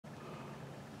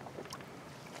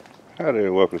Hi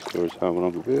there, welcome to Story Time with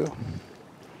Uncle Bill.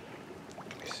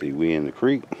 See, we in the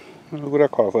creek. Look what I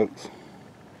caught, folks.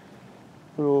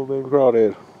 Little old baby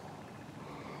crawdad.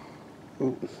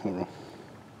 Oh, hold on.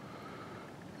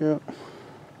 Yep.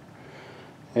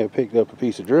 Had picked up a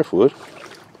piece of driftwood.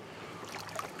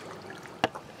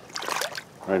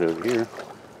 Right over here.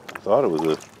 I thought it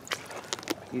was a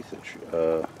piece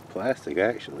of plastic,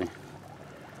 actually.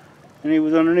 And he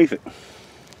was underneath it.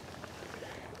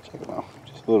 Check him out.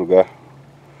 Just a little guy.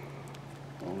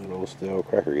 Don't let old stale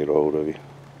cracker get a hold of you.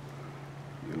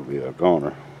 You'll be a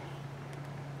goner.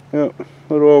 Yep,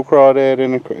 little old crawdad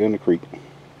in the creek.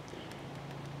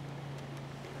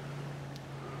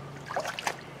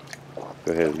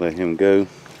 Go ahead and let him go.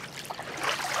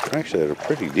 We're actually at a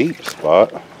pretty deep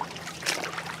spot.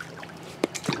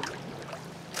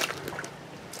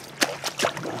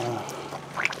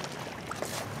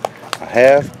 I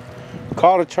have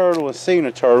caught a turtle and seen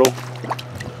a turtle,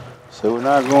 so we're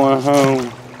not going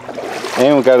home.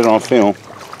 And we got it on film.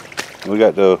 We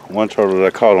got the one turtle that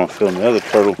I caught on film. The other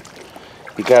turtle,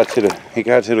 he got to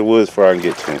the woods before I can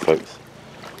get to him, folks.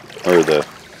 Or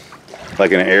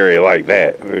like in an area like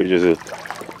that, where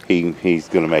he's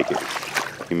gonna make it.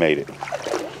 He made it.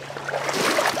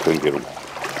 Couldn't get him.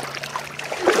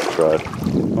 Tried.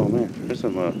 Oh man, there's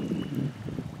some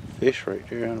fish right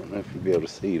there. I don't know if you'll be able to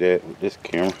see that with this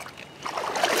camera.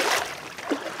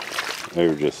 They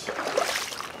were just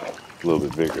a little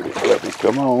bit bigger.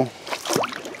 Come on.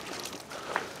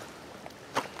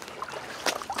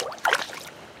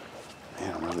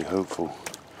 Man, I'm really hopeful.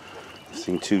 I've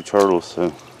seen 2 turtles,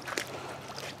 so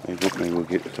maybe we'll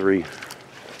get 3.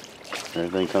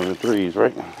 Everything comes in 3s,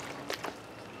 right?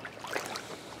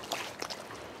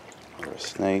 Or a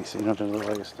snake. See, don't that look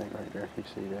like a snake right there? You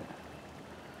see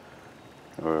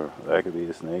that? Or that could be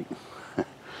a snake.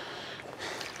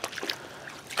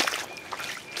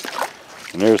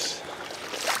 And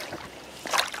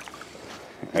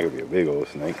that could be a big old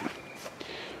snake.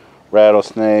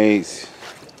 Rattlesnakes,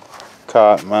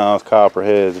 cottonmouths,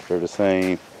 copperheads, if they're the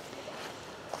same.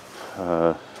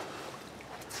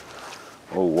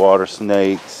 Old water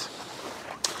snakes.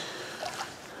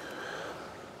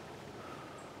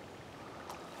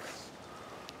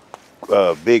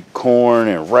 Big corn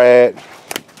and rat.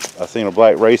 I seen a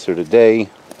black racer today.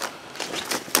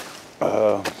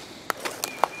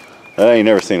 I ain't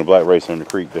never seen a black racer in the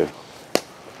creek though.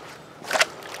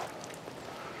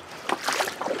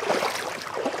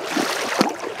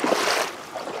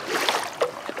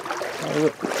 Oh,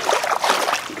 look.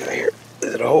 Go here.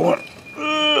 Is it a whole one?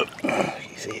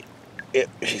 You see it? Yep,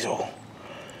 she's whole.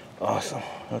 Awesome.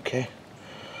 Okay.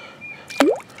 Put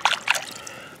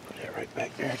that right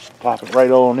back there. Just plop it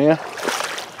right on in.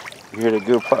 You hear the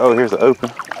good? Oh, here's the open.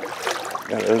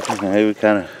 Got it open. Now we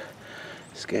kind of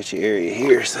sketchy area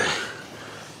here, so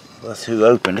let's see who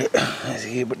opened it. Is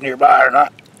he nearby or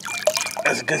not?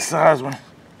 That's a good size one.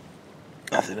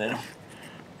 Nothing in him.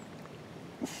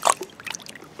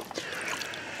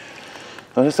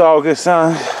 Well, it's all good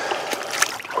signs. I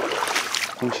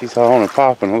think she's on and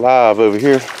popping alive over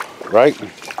here, right?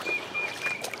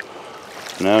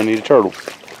 Now I need a turtle.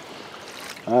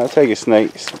 I'll take a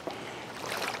snake.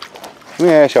 Let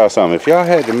me ask y'all something. If y'all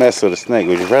had to mess with a snake,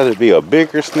 would you rather it be a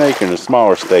bigger snake or a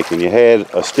smaller snake and you had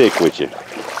a stick with you?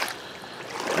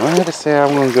 I had to say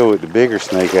I'm going to go with the bigger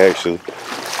snake, actually.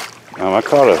 I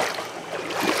caught a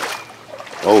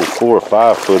 4 or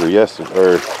 5 footer yesterday,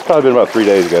 or probably been about 3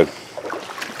 days ago.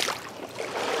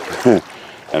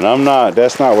 And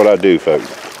that's not what I do, folks.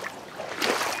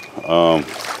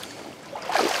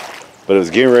 But it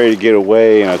was getting ready to get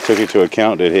away, and I took into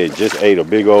account that it had just ate a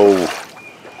big old,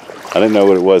 I didn't know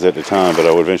what it was at the time, but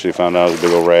I would eventually find out it was a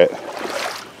big old rat.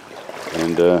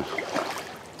 And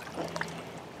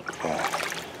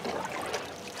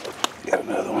got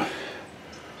another one.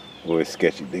 Boy, it's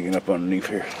sketchy digging up underneath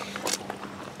here.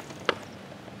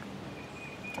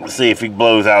 Let's see if he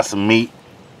blows out some meat.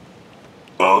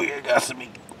 Oh yeah, got some meat.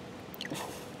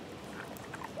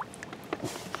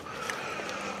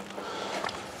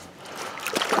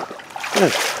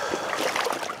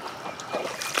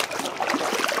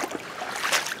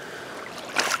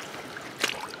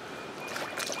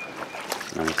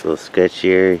 Nice little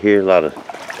sketchy area here. A lot of,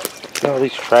 look at all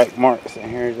these track marks in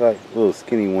here. There's like little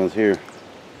skinny ones here.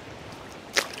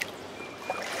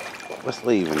 What's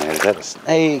leaving there? Is that a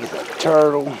snake? Is that a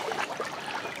turtle?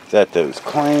 Is that those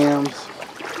clams?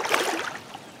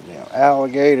 Damn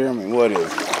alligator? I mean, what is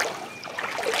it?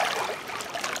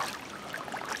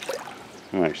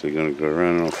 I'm actually going to go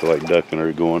around. I don't feel like ducking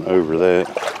or going over that.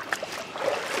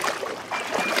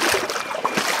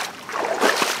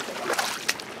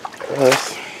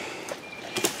 Plus,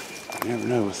 never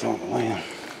know what's on the land.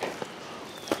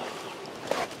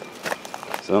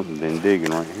 Something's been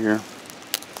digging right here.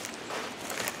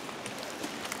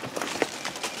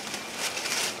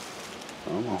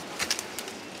 Come on.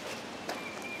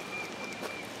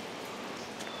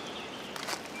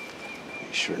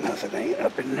 Make sure nothing ain't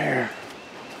up in there.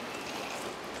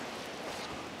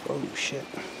 Oh shit.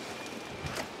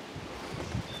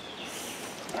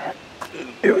 Alright,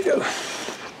 here we go.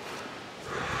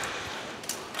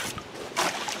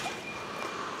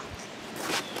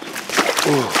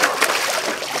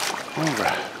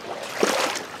 Alright.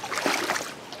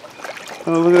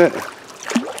 Oh, look at that.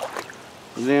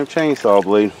 Damn chainsaw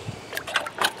blade.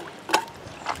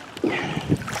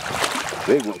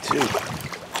 Big one too.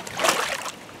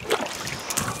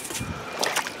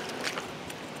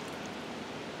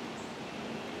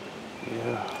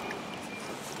 Yeah.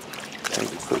 I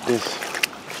can put this.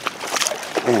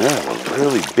 Man, that's a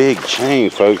really big chain,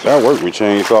 folks. I work with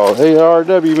chainsaws.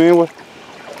 ARW, man. What?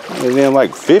 And then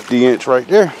like 50-inch right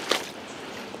there.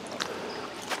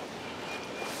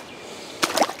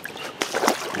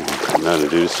 Nothing to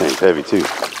do. This chain's heavy too.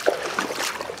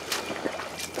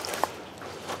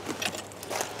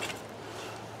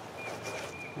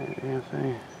 That damn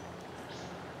thing.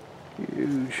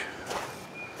 Huge.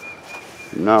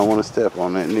 Do not want to step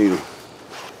on that needle.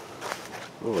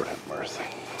 Lord have mercy.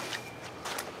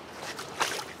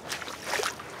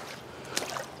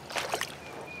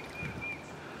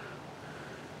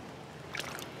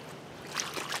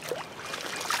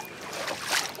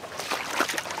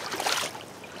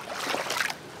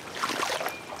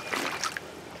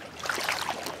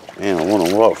 Man, I want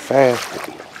to walk fast, but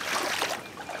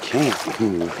I can't.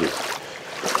 Oh,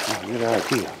 get out of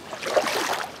here.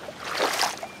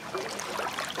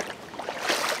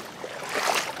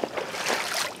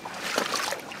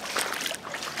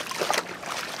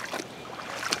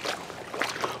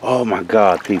 Oh my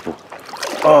God, people.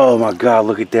 Oh my God,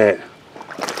 look at that.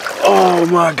 Oh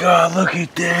my God, look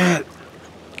at that.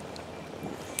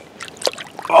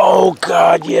 Oh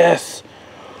God, yes.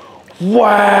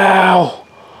 Wow.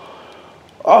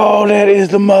 Oh, that is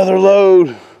the mother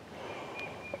lode.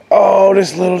 Oh,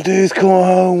 this little dude's coming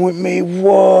home with me.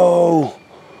 Whoa.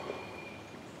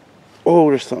 Oh,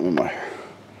 there's something in my hair.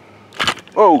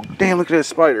 Oh, damn, look at that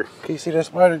spider. Can you see that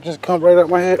spider just come right up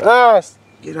my head? Ah,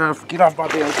 get off my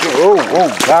damn skin.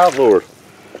 Oh, God, Lord.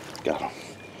 Got him.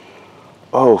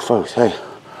 Oh, folks, hey.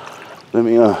 Let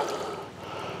me go.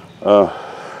 Hope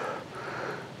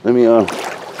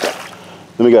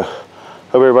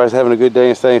everybody's having a good day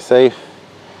and staying safe.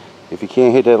 If you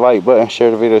can, hit that like button,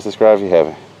 share the video, subscribe if you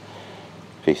haven't.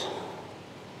 Peace.